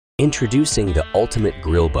Introducing the ultimate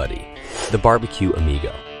grill buddy, the BBQ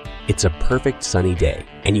AMIGO. It's a perfect sunny day,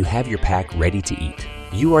 and you have your pack ready to eat.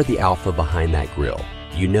 You are the alpha behind that grill.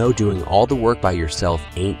 You know doing all the work by yourself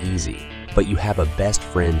ain't easy, but you have a best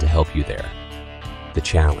friend to help you there. The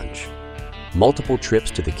challenge: multiple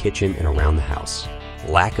trips to the kitchen and around the house.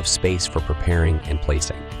 Lack of space for preparing and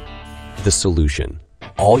placing. The solution: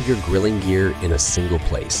 all your grilling gear in a single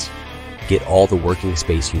place. Get all the working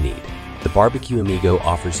space you need. The BBQ AMIGO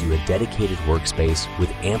offers you a dedicated workspace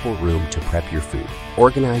with ample room to prep your food,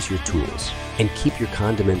 organize your tools, and keep your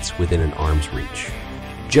condiments within an arm's reach.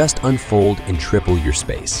 Just unfold and triple your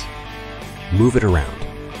space. Move it around.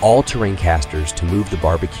 All-terrain casters to move the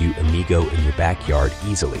BBQ AMIGO in your backyard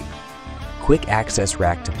easily. Quick access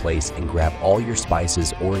rack to place and grab all your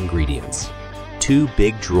spices or ingredients. 2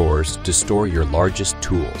 big drawers to store your largest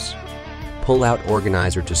tools. Pull-out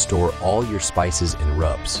organizer to store all your spices and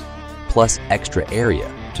rubs, plus extra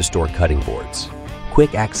area to store cutting boards.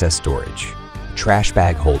 Quick access storage. Trash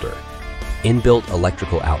bag holder. Inbuilt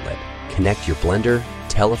electrical outlet. Connect your blender,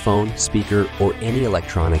 telephone, speaker, or any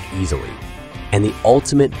electronic easily. And the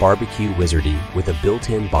ultimate barbecue wizardry with a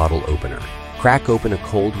built-in bottle opener. Crack open a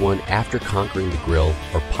cold one after conquering the grill,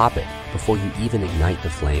 or pop it before you even ignite the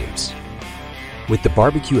flames. With the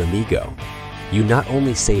BBQ AMIGO, you not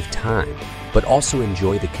only save time, but also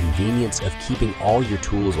enjoy the convenience of keeping all your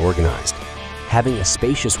tools organized, having a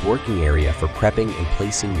spacious working area for prepping and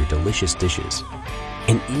placing your delicious dishes,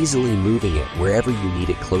 and easily moving it wherever you need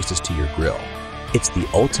it closest to your grill. It's the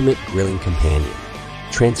ultimate grilling companion.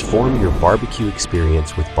 Transform your barbecue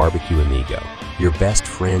experience with BBQ AMIGO, your best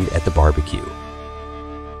friend at the barbecue.